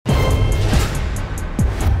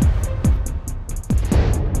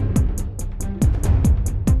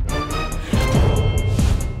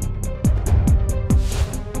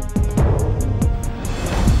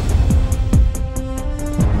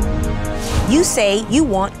you say you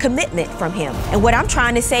want commitment from him. And what I'm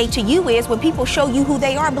trying to say to you is when people show you who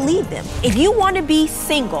they are, believe them. If you want to be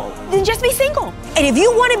single, then just be single. And if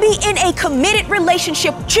you want to be in a committed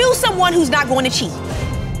relationship, choose someone who's not going to cheat.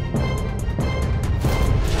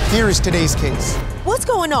 Here is today's case. What's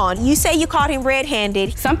going on? You say you caught him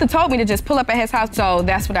red-handed. Something told me to just pull up at his house, so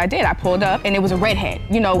that's what I did. I pulled up, and it was a redhead.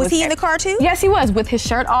 You know, was he in the car too? Yes, he was, with his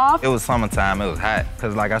shirt off. It was summertime. It was hot.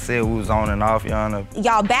 Cause like I said, we was on and off, Your Honor.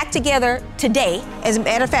 Y'all back together today. As a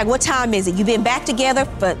matter of fact, what time is it? You've been back together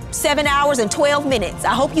for 7 hours and 12 minutes.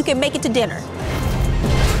 I hope you can make it to dinner.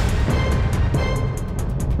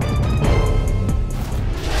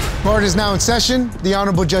 Court is now in session. The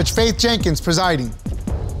Honorable Judge Faith Jenkins presiding.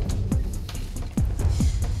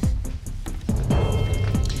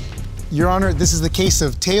 Your Honor, this is the case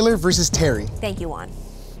of Taylor versus Terry. Thank you, Juan.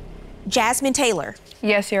 Jasmine Taylor.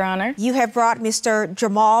 Yes, Your Honor. You have brought Mr.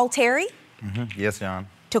 Jamal Terry Yes, Your Honor.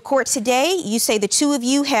 to court today. You say the two of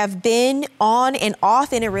you have been on and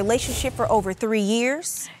off in a relationship for over 3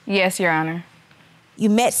 years. Yes, Your Honor. You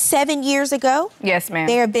met 7 years ago. Yes, ma'am.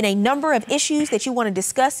 There have been a number of issues that you want to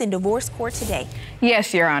discuss in divorce court today.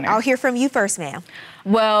 Yes, Your Honor. I'll hear from you first, ma'am.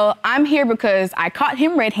 Well, I'm here because I caught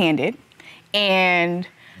him red-handed, and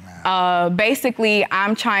basically,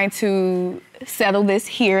 I'm trying to settle this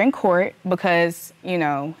here in court because, you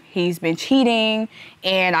know, he's been cheating,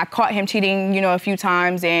 and I caught him cheating, you know, a few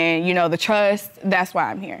times, and, you know, the trust, that's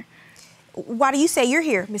why I'm here. Why do you say you're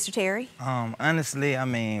here, Mr. Terry? Honestly, I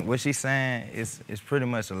mean, what she's saying is pretty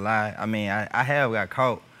much a lie. I mean, I have got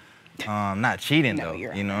caught not cheating, though,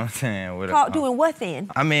 you know what I'm saying? With Caught doing what then?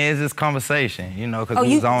 I mean, it's just conversation, you know, because Oh,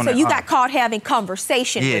 we was on so and you off. got caught having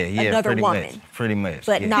conversation with another pretty woman. Much, pretty much.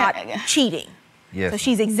 But yeah. not cheating. Yes. So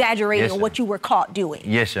she's exaggerating Yes, on what you were caught doing.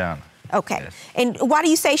 Yes, Your Honor. Okay. Yes. And why do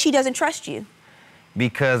you say she doesn't trust you?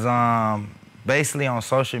 Because basically on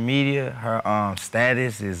social media, her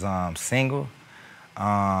status is single.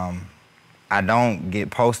 I don't get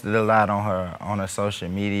posted a lot on her social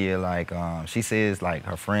media. Like she says, like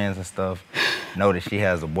her friends and stuff know that she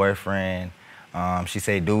has a boyfriend. She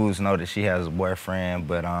say dudes know that she has a boyfriend,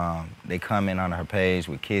 but they come in on her page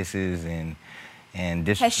with kisses and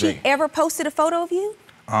disrespect. Has she ever posted a photo of you?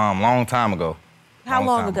 Long time ago. How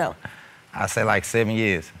long ago? I say like 7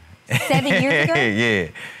 years. 7 years ago? Yeah.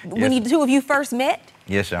 When the two of you first met?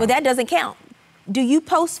 Yes, Your Well, Honor. that doesn't count. Do you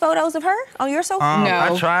post photos of her on your social? No.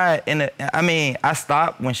 I tried, I mean, I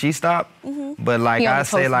stopped when she stopped, but like He only I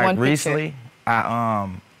say, posted like one picture. recently,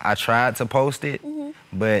 I tried to post it,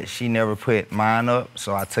 but she never put mine up,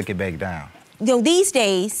 so I took it back down. You know, these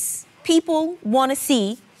days, people want to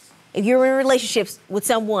see if you're in relationships with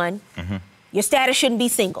someone, your status shouldn't be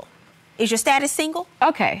single. Is your status single?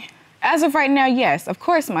 Okay. As of right now, yes. Of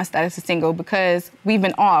course my status is single because we've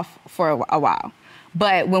been off for a while.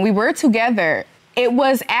 But when we were together, it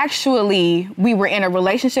was actually, we were in a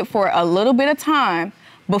relationship for a little bit of time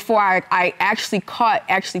before I actually caught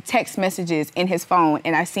text messages in his phone,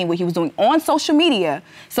 and I seen what he was doing on social media.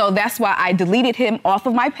 So that's why I deleted him off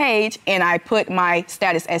of my page and I put my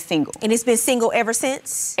status as single. And it's been single ever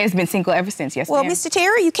since? It's been single ever since, yes, Well, ma'am. Mr.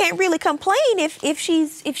 Terry, you can't really complain if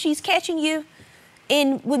she's catching you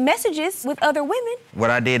in with messages with other women. What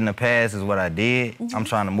I did in the past is what I did. I'm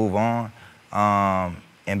trying to move on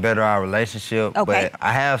and better our relationship, Okay. but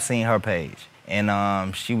I have seen her page.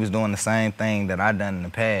 And she was doing the same thing that I done in the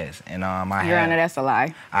past. And Your Honor, that's a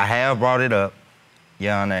lie. I have brought it up,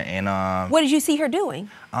 Your Honor, and What did you see her doing?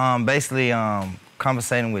 basically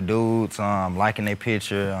conversating with dudes, liking their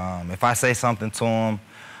picture. If I say something to them,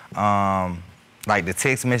 like the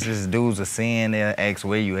text messages dudes are seeing, they'll ask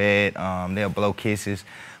where you at, they'll blow kisses,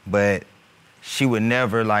 but she would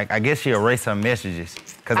never, like, I guess she erased her messages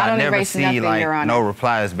because I never erase see nothing, like Your Honor. no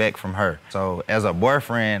replies back from her. So as a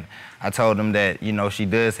boyfriend, I told him that, you know, she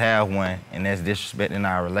does have one and that's disrespecting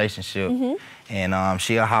our relationship. And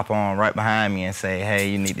she'll hop on right behind me and say, hey,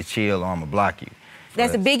 you need to chill or I'm gonna block you.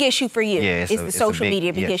 That's a big issue for you. Yeah, it's the a social big-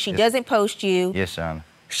 media because yes, she yes. doesn't post you. Yes, Your Honor.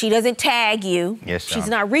 She doesn't tag you. Yes, She's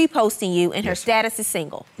Your not reposting you, and her Yes, sir. status is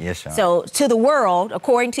single. Yes, Your Honor. So to the world,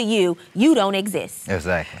 according to you, you don't exist.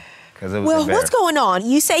 Exactly. Because it was Well, what's embarrassing. going on?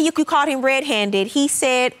 You say you caught him red-handed. He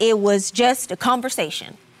said it was just a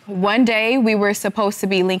conversation. One day we were supposed to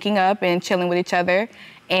be linking up and chilling with each other.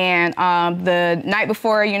 And the night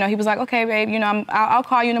before, you know, he was like, okay, babe, you know, I'll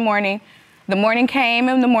call you in the morning. The morning came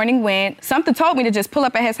and the morning went. Something told me to just pull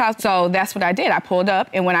up at his house. So that's what I did. I pulled up.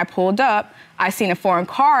 And when I pulled up, I seen a foreign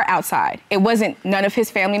car outside. It wasn't none of his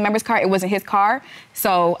family members' car. It wasn't his car.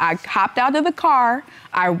 So I hopped out of the car.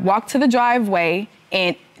 I walked to the driveway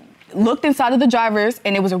and looked inside of the driver's,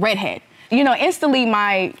 and it was a redhead. instantly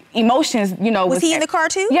my emotions, Was he in the car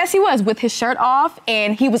too? Yes, he was, with his shirt off,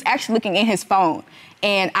 and he was actually looking in his phone.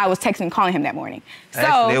 And I was texting and calling him that morning.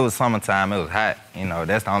 Actually, it was summertime. It was hot.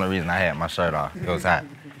 That's the only reason I had my shirt off. It was hot.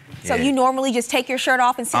 So you normally just take your shirt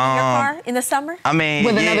off and sit in your car in the summer? I mean,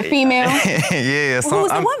 with another female? Yeah. Who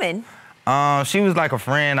was the woman? She was like a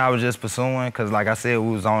friend I was just pursuing, because like I said,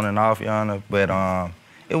 we was on and off, Your Honor. But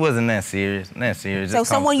it wasn't that serious. So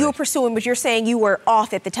someone you were pursuing, but you're saying you were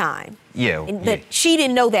off at the time? Yeah. And she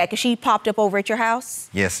didn't know that because she popped up over at your house?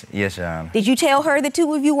 Yes, Your Honor. Did you tell her the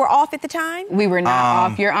two of you were off at the time? We were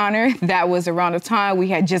not off, Your Honor. That was around the time we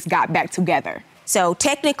had just got back together. So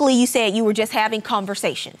technically you said you were just having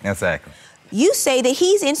conversation. Exactly. You say that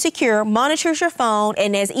he's insecure, monitors your phone,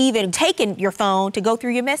 and has even taken your phone to go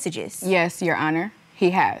through your messages. Yes, Your Honor, he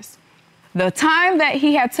has. The time that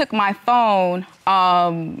he had took my phone,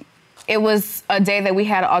 it was a day that we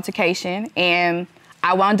had an altercation, and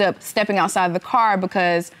I wound up stepping outside of the car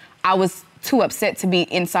because I was too upset to be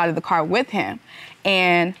inside of the car with him.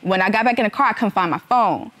 And when I got back in the car, I couldn't find my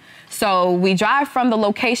phone. So we drive from the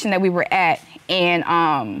location that we were at,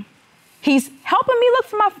 and he's helping me look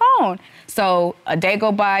for my phone. So a day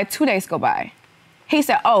go by, 2 days go by. He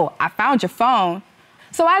said, "Oh, I found your phone."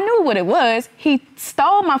 So I knew what it was. He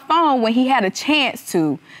stole my phone when he had a chance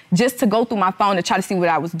to, just to go through my phone to try to see what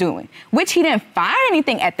I was doing, which he didn't find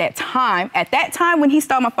anything at that time. At that time when he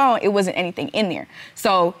stole my phone, it wasn't anything in there.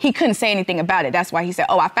 So he couldn't say anything about it. That's why he said,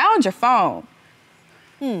 "Oh, I found your phone."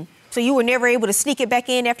 So you were never able to sneak it back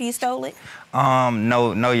in after you stole it?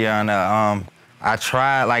 No, Your Honor. I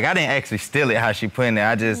tried, I didn't actually steal it how she put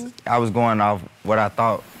it. I was going off what I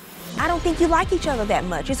thought. I don't think you like each other that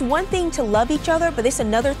much. It's one thing to love each other, but it's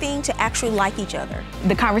another thing to actually like each other.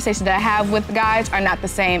 The conversations that I have with guys are not the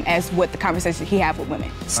same as what the conversations he have with women.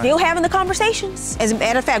 Still having the conversations? As a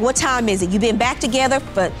matter of fact, what time is it? You've been back together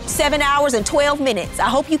for 7 hours and 12 minutes. I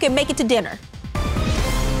hope you can make it to dinner.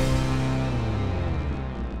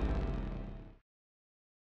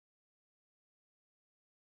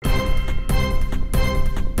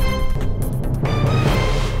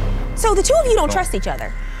 So the two of you don't trust each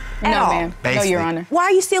other at all? No, ma'am. No, Your Honor. Why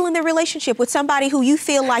are you still in the relationship with somebody who you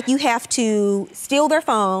feel like you have to steal their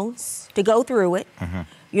phones to go through it?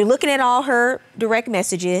 You're looking at all her direct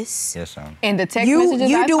messages. Yes, Your Honor. And the text messages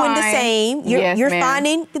You're I doing find, the same. yes, You're ma'am.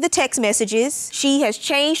 finding the text messages. She has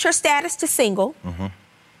changed her status to single.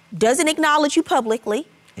 Doesn't acknowledge you publicly.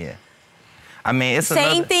 Yeah. I mean, it's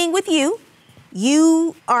Same thing with you.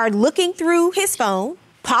 You are looking through his phone,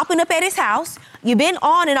 popping up at his house. You've been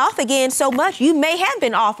on and off again so much, you may have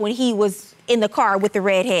been off when he was in the car with the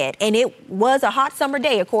redhead. And it was a hot summer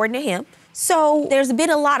day, according to him. So there's been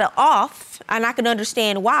a lot of off, and I can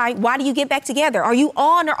understand why. Why do you get back together? Are you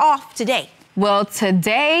on or off today? Well,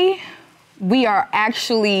 today we are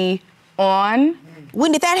actually on.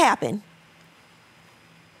 When did that happen?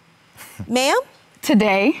 Ma'am?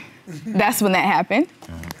 Today. That's when that happened.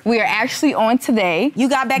 We are actually on today. You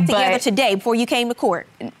got back together today before you came to court?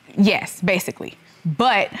 Yes, basically.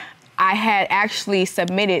 But I had actually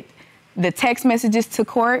submitted the text messages to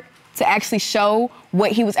court to actually show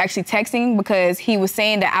what he was actually texting, because he was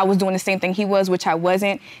saying that I was doing the same thing he was, which I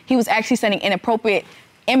wasn't. He was actually sending inappropriate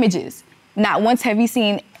images. Not once have you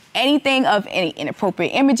seen anything of any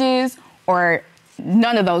inappropriate images or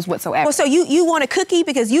none of those whatsoever. Well, so you want a cookie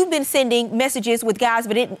because you've been sending messages with guys,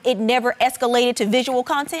 but it never escalated to visual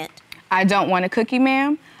content? I don't want a cookie,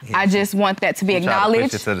 ma'am. Yeah. I just want that to be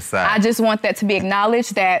acknowledged. To the side. I just want that to be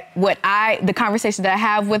acknowledged that the conversations that I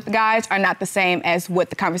have with guys are not the same as what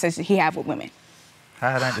the conversations he have with women.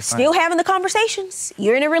 Still having the conversations.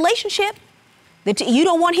 You're in a relationship. You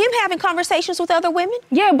don't want him having conversations with other women?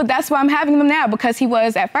 Yeah, but that's why I'm having them now, because he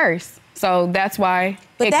was at first. So that's why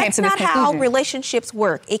but it came to this conclusion. But that's not how relationships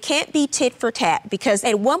work. It can't be tit for tat, because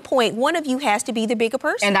at one point, one of you has to be the bigger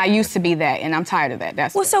person. And I used to be that, and I'm tired of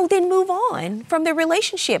that. So then move on from the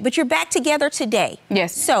relationship. But you're back together today.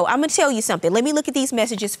 Yes. So I'm going to tell you something. Let me look at these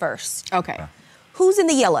messages first. Okay. Who's in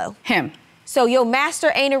the yellow? Him. So your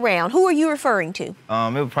master ain't around. Who are you referring to? It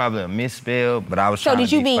was probably a misspell, but I was trying to be So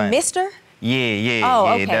did you mean funny. Mr.?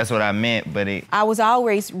 Yeah, okay. That's what I meant, but I was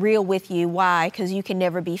always real with you. Why? Because you can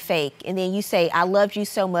never be fake. And then you say, I loved you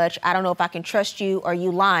so much, I don't know if I can trust you, or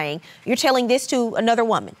you lying. You're telling this to another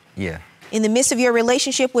woman? Yeah. In the midst of your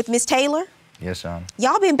relationship with Miss Taylor? Yes, Your Honor.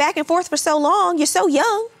 Y'all been back and forth for so long. You're so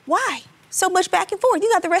young. Why? So much back and forth.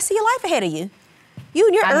 You got the rest of your life ahead of you. You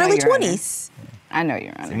in your early 20s. I know,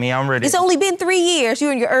 Your Honor. See, me, I'm ready. It's only been 3 years.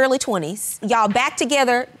 You're in your early 20s. Y'all back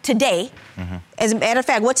together today. As a matter of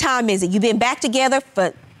fact, what time is it? You've been back together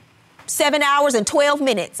for 7 hours and 12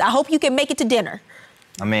 minutes. I hope you can make it to dinner.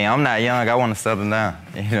 I mean, I'm not young. I want to settle down.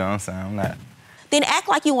 You know what I'm saying? I'm not. Then act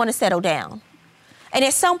like you want to settle down. And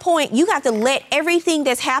at some point, you have to let everything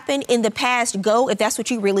that's happened in the past go if that's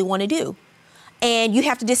what you really want to do. And you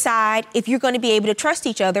have to decide if you're going to be able to trust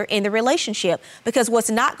each other in the relationship. Because what's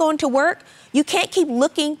not going to work, you can't keep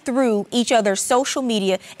looking through each other's social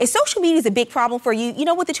media. If social media is a big problem for you, you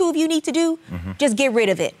know what the two of you need to do? Just get rid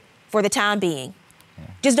of it for the time being. Yeah.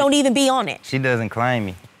 Just don't even be on it. She doesn't claim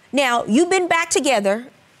me. Now, you've been back together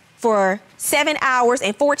for 7 hours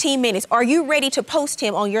and 14 minutes. Are you ready to post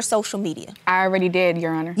him on your social media? I already did,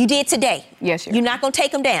 Your Honor. You did today? Yes, Your You're Honor. not going to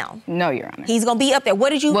take him down? No, Your Honor. He's going to be up there.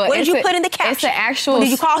 What did you put in the caption? It's the actual...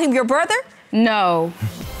 Did you call him your brother? No.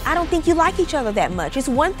 I don't think you like each other that much. It's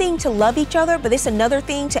one thing to love each other, but it's another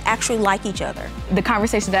thing to actually like each other. The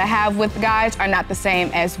conversations that I have with guys are not the same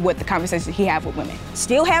as what the conversations he have with women.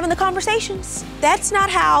 Still having the conversations. That's not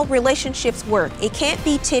how relationships work. It can't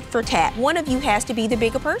be tit for tat. One of you has to be the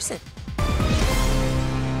bigger person.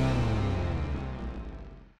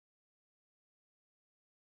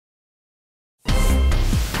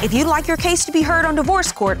 If you'd like your case to be heard on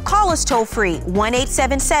divorce court, call us toll-free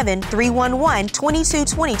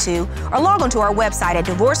 1-877-311-2222 or log on to our website at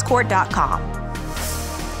divorcecourt.com.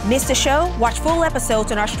 Miss the show? Watch full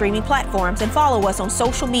episodes on our streaming platforms and follow us on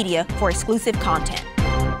social media for exclusive content.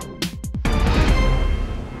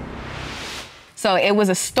 So it was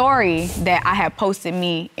a story that I had posted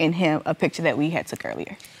me and him, a picture that we had took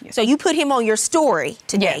earlier. Yes. So you put him on your story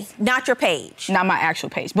today, yes. Not your page. Not my actual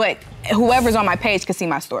page, but whoever's on my page can see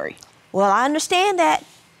my story. Well, I understand that,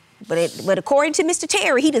 but according to Mr.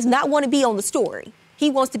 Terry, he does not want to be on the story. He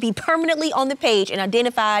wants to be permanently on the page and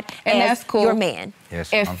identified and as that's cool. your man. Yes.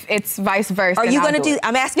 If it's vice versa. Are you going to do?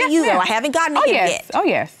 I'm asking you though. I haven't gotten to him yet. Oh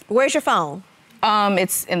yes. Where's your phone?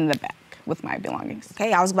 It's in the back with my belongings.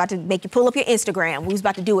 Okay, I was about to make you pull up your Instagram. We was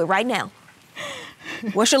about to do it right now.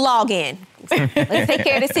 What's your login? Let's take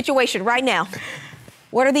care of this situation right now.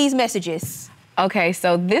 What are these messages? Okay,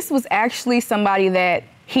 so this was actually somebody that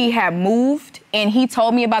he had moved, and he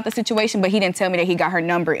told me about the situation, but he didn't tell me that he got her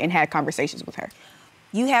number and had conversations with her.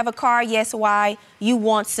 You have a car, yes, why? You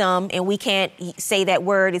want some, and we can't say that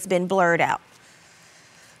word. It's been blurred out.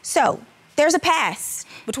 So, there's a past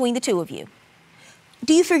between the two of you.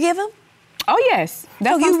 Do you forgive him? Oh, yes.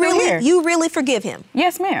 That's so you really forgive him?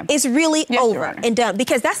 Yes, ma'am. It's really yes, over and done,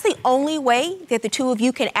 because that's the only way that the two of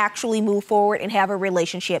you can actually move forward and have a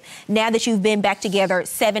relationship now that you've been back together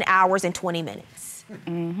 7 hours and 20 minutes.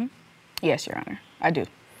 Mm-hmm. Yes, Your Honor, I do.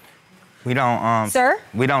 We don't, Sir?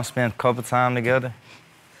 We don't spend couple time together.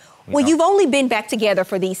 Well, you've only been back together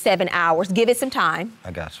for these 7 hours. Give it some time. I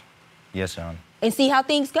got you. Yes, Your Honor. And see how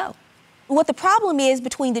things go. What the problem is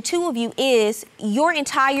between the two of you is your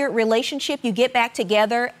entire relationship, you get back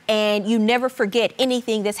together and you never forget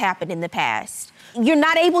anything that's happened in the past. You're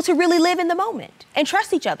not able to really live in the moment and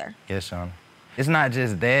trust each other. Yes, Your Honor. It's not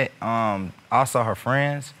just that. Also, her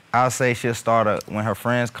friends. I'll say she'll start when her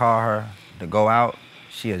friends call her to go out,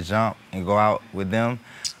 she'll jump and go out with them.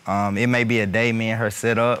 It may be a day me and her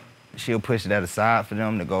set up. She'll push that aside for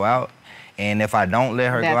them to go out. And if I don't let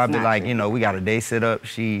her go, I'll be like, you know, we got a day set up.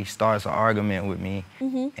 She starts an argument with me,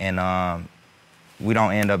 and we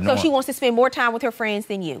don't end up knowing. So she wants to spend more time with her friends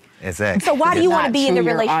than you. Exactly. So why do you want to be in the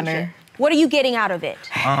Your relationship? Honor. What are you getting out of it?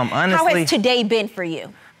 Honestly, how has today been for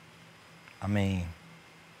you? I mean,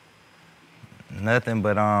 nothing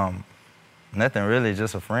but nothing really,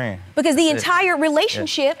 just a friend. Because the entire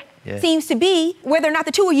relationship seems to be whether or not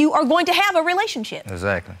the two of you are going to have a relationship.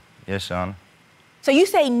 Exactly. Yes, Your Honor. So you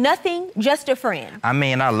say nothing, just a friend. I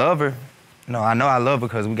mean, I love her. No, I know I love her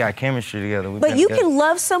because we got chemistry together. But you can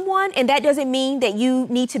love someone, and that doesn't mean that you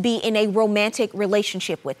need to be in a romantic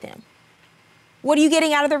relationship with them. What are you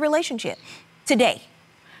getting out of the relationship today?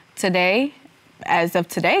 Today, as of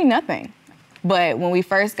today, nothing. But when we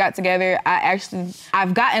first got together,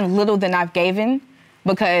 I've gotten little than I've given,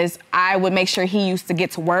 because I would make sure he used to get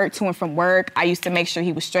to and from work. I used to make sure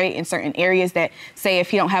he was straight in certain areas that, say, if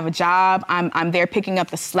he don't have a job, I'm there picking up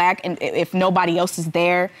the slack, and if nobody else is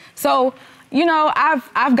there. So, you know,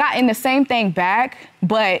 I've gotten the same thing back,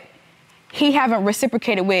 but he haven't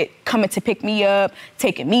reciprocated with coming to pick me up,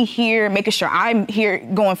 taking me here, making sure I'm here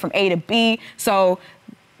going from A to B. So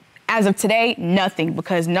as of today, nothing,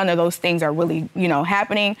 because none of those things are really, you know,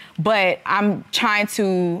 happening. But I'm trying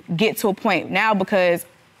to get to a point now, because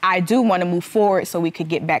I do want to move forward so we could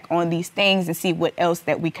get back on these things and see what else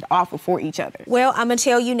that we could offer for each other. Well, I'm going to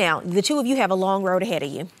tell you now, the two of you have a long road ahead of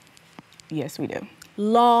you. Yes, we do.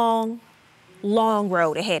 Long, long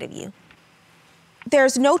road ahead of you.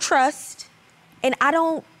 There's no trust, and I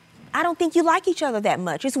don't think you like each other that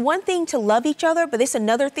much. It's one thing to love each other, but it's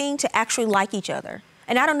another thing to actually like each other.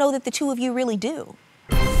 And I don't know that the two of you really do.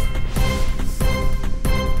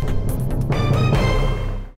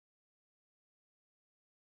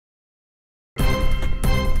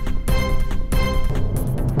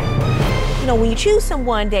 You know, when you choose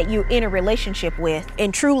someone that you're in a relationship with,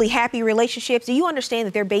 and truly happy relationships, do you understand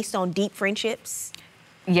that they're based on deep friendships?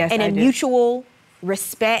 Yes, And I a do. mutual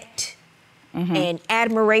respect and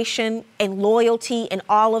admiration and loyalty and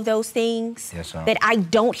all of those things Yes, ma'am. that I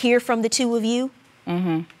don't hear from the two of you.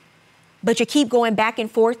 But you keep going back and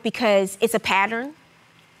forth because it's a pattern.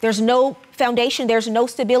 There's no foundation, there's no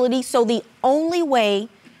stability. So the only way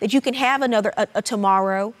that you can have a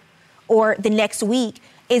tomorrow or the next week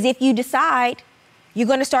is if you decide you're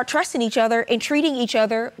going to start trusting each other and treating each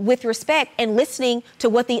other with respect and listening to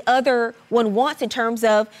what the other one wants in terms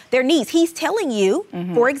of their needs. He's telling you,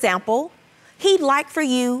 for example, he'd like for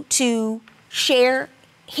you to share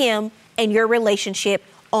him and your relationship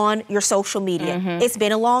on your social media. It's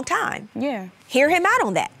been a long time. Yeah. Hear him out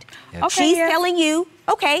on that. Yeah. Okay, She's yeah. telling you,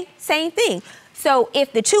 okay, same thing. So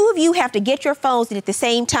if the two of you have to get your phones and at the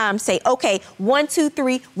same time say, okay, 1, 2,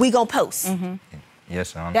 3, we gonna post.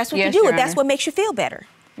 Yes, Your Honor. That's what Yes, you do. Your And that's Honor. what makes you feel better.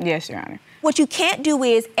 Yes, Your Honor. What you can't do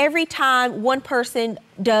is every time one person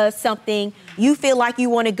does something, you feel like you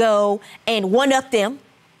want to go and one-up them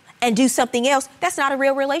and do something else. That's not a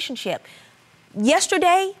real relationship.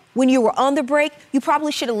 Yesterday, when you were on the break, you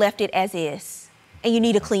probably should have left it as is. And you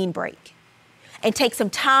need a clean break. And take some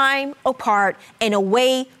time apart and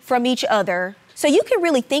away from each other so you can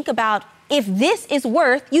really think about if this is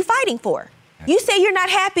worth you fighting for. You say you're not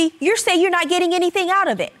happy, you say you're not getting anything out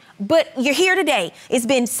of it. But you're here today. It's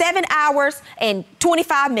been 7 hours and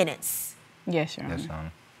 25 minutes. Yes, Your Honor. Yes, Your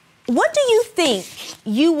Honor. What do you think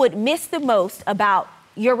you would miss the most about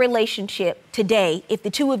your relationship today if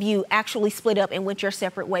the two of you actually split up and went your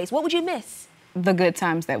separate ways? What would you miss? The good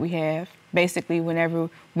times that we have. Basically, whenever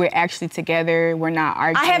we're actually together, we're not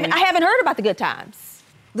arguing. I haven't heard about the good times.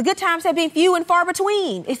 The good times have been few and far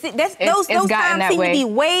between. Those it's gotten times that seem way. to be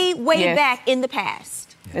way Yes. back in the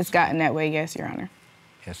past. It's gotten that way, yes, Your Honor.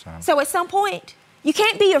 Yes, Your Honor. So at some point, you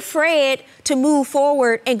can't be afraid to move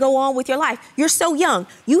forward and go on with your life. You're so young.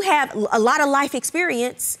 You have a lot of life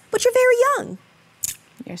experience, but you're very young.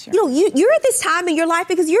 Yes, Your Honor. You know, you're at this time in your life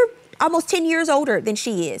because you're almost 10 years older than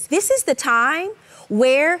she is. This is the time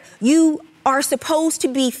where you are supposed to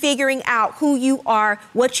be figuring out who you are,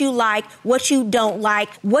 what you like, what you don't like,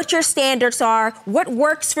 what your standards are, what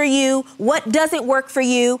works for you, what doesn't work for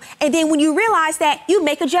you. And then when you realize that, you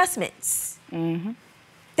make adjustments.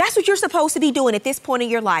 That's what you're supposed to be doing at this point in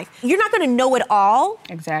your life. You're not going to know it all,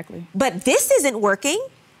 Exactly. but this isn't working.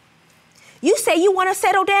 You say you want to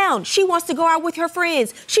settle down. She wants to go out with her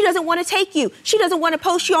friends. She doesn't want to take you. She doesn't want to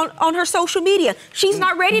post you on her social media. She's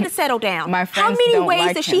not ready to settle down. My How friends many don't ways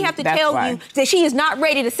like does she him. have to That's tell why. you that she is not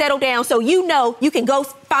ready to settle down so you know you can go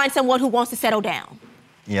find someone who wants to settle down?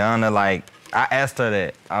 Your Honor, like, I asked her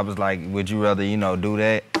that. I was like, would you rather, do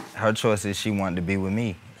that? Her choice is she wanted to be with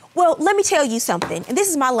me. Well, let me tell you something, and this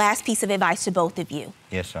is my last piece of advice to both of you.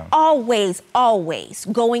 Yes, Your Honor. Always, always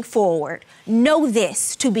going forward, know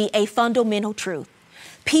this to be a fundamental truth.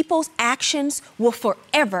 People's actions will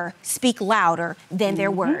forever speak louder than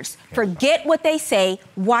their words. Forget what they say,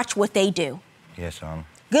 watch what they do. Yes, Your Honor.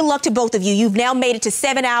 Good luck to both of you. You've now made it to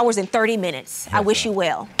 7 hours and 30 minutes. I Yes, wish you ma'am.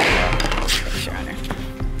 well. Yes, Your Honor.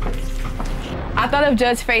 I thought of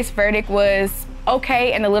Judge Faith's verdict was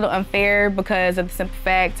okay and a little unfair because of the simple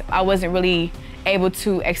fact I wasn't really able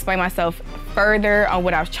to explain myself further on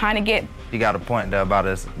what I was trying to get. You got a point there about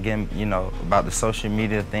us getting, about the social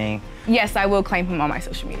media thing. Yes, I will claim him on my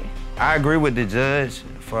social media. I agree with the judge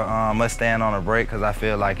for us staying on a break because I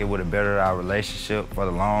feel like it would have bettered our relationship for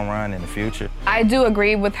the long run in the future. I do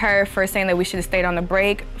agree with her for saying that we should have stayed on the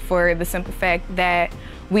break for the simple fact that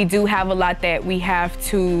we do have a lot that we have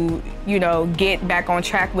to, get back on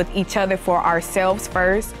track with each other for ourselves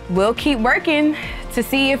first. We'll keep working to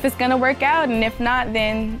see if it's gonna work out, and if not,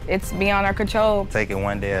 then it's beyond our control. Take it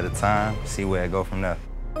one day at a time, see where it go from there.